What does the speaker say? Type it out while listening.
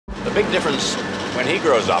big difference when he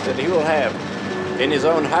grows up that he will have in his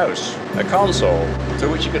own house a console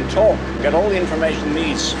through which he can talk, get all the information he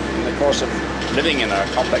needs in the course of living in a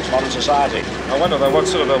complex modern society. I wonder though, what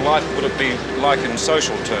sort of a life would it be like in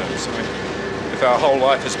social terms? I mean, if our whole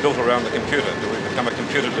life is built around the computer, do we become a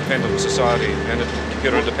computer-dependent society and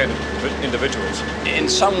computer-independent individuals? In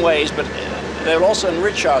some ways, but they'll also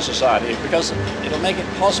enrich our society because it'll make it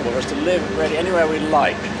possible for us to live really anywhere we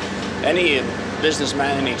like. Any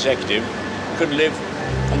businessman, any executive could live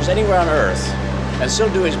almost anywhere on Earth and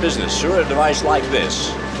still do his business through a device like this.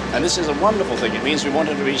 And this is a wonderful thing. It means we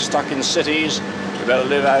wanted to be stuck in cities, we better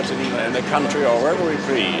live out in the country or wherever we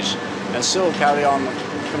please, and still carry on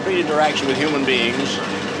complete interaction with human beings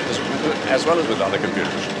as well as with other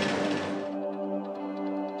computers.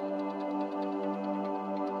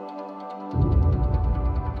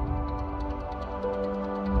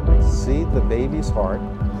 I see the baby's heart.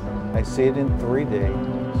 I see it in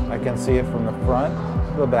 3D. I can see it from the front,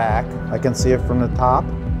 the back. I can see it from the top,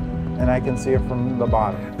 and I can see it from the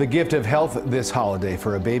bottom. The gift of health this holiday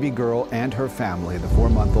for a baby girl and her family, the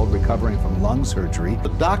 4-month-old recovering from lung surgery. The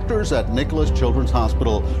doctors at Nicholas Children's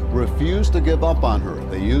Hospital refuse to give up on her.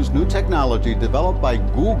 They use new technology developed by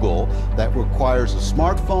Google that requires a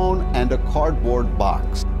smartphone and a cardboard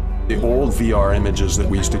box. The old VR images that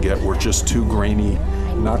we used to get were just too grainy,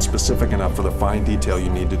 not specific enough for the fine detail you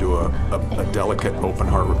need to do a delicate open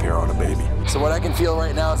heart repair on a baby. So what I can feel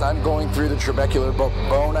right now is I'm going through the trabecular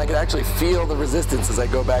bone. I can actually feel the resistance as I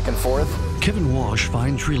go back and forth. Kevin Walsh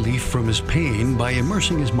finds relief from his pain by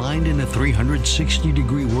immersing his mind in a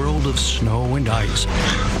 360-degree world of snow and ice.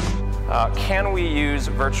 Can we use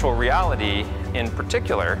virtual reality in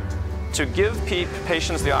particular to give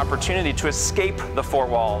patients the opportunity to escape the four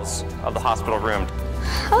walls of the hospital room?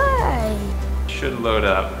 Hi. Should load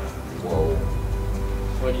up. Whoa.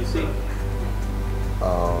 What do you see?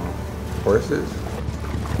 Horses.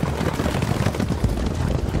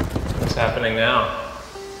 What's happening now?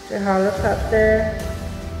 The helicopter,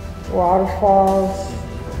 waterfalls.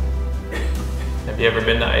 Have you ever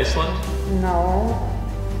been to Iceland? No.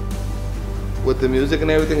 With the music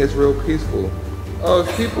and everything, it's real peaceful. Oh,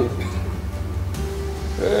 it's people.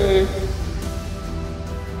 Hey.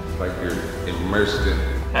 Like you're immersed in.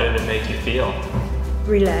 How did it make you feel?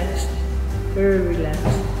 Relaxed. Very relaxed.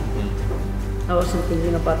 I wasn't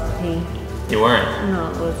thinking about the pain. You weren't? No,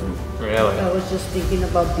 I wasn't. Really? I was just thinking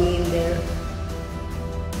about being there.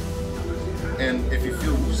 And if you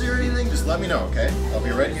feel woozy or anything, just let me know, okay? I'll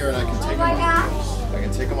be right here and I can take them off. I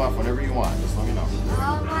can take them off whenever you want. Just let me know.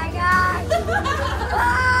 Oh my gosh!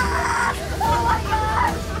 Ah! Oh my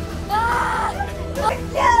gosh! Ah!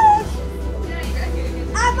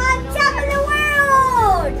 I'm on top of the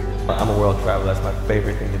world! I'm a world traveler. That's my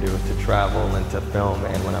favorite thing to do is to travel and to film.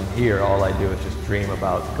 And when I'm here, all I do is just dream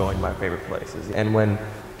about going to my favorite places. And when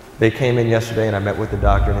they came in yesterday and I met with the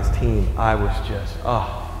doctor and his team, I was just,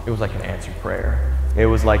 it was like an answered prayer. It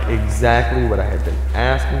was like exactly what I had been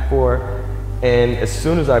asking for. And as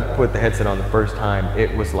soon as I put the headset on the first time,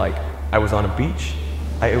 it was like I was on a beach.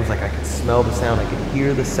 It was like I could smell the sound, I could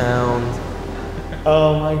hear the sounds.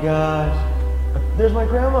 Oh my gosh. There's my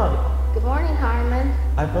grandma. Good morning, Harmon.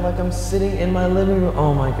 I feel like I'm sitting in my living room.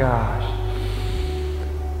 Oh my gosh.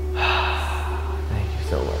 Thank you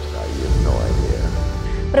so much, God. You have no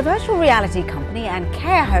idea. But a virtual reality company and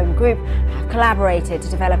care home group have collaborated to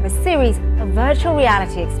develop a series of virtual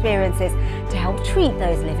reality experiences to help treat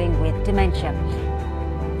those living with dementia.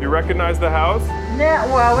 You recognize the house? Yeah,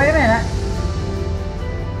 well, wait a minute.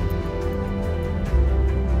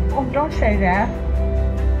 Oh, don't say that.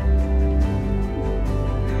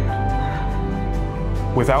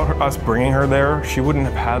 Without us bringing her there, she wouldn't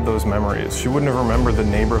have had those memories. She wouldn't have remembered the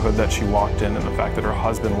neighborhood that she walked in and the fact that her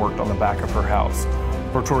husband worked on the back of her house.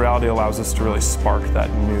 Virtual reality allows us to really spark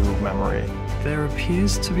that new memory. There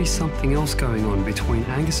appears to be something else going on between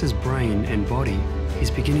Angus's brain and body.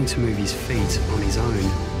 He's beginning to move his feet on his own.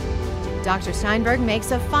 Dr. Steinberg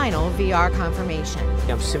makes a final VR confirmation.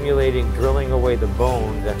 I'm simulating drilling away the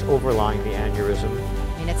bone that's overlying the aneurysm.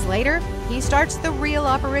 Minutes later, he starts the real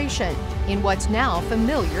operation in what's now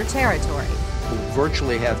familiar territory. We'll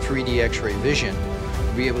virtually have 3D X-ray vision,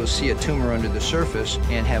 be able to see a tumor under the surface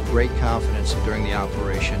and have great confidence during the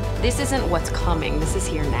operation. This isn't what's coming, this is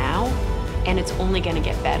here now, and it's only going to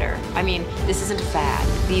get better. I mean, this isn't a fad.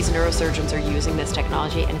 These neurosurgeons are using this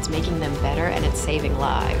technology and it's making them better and it's saving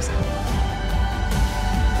lives.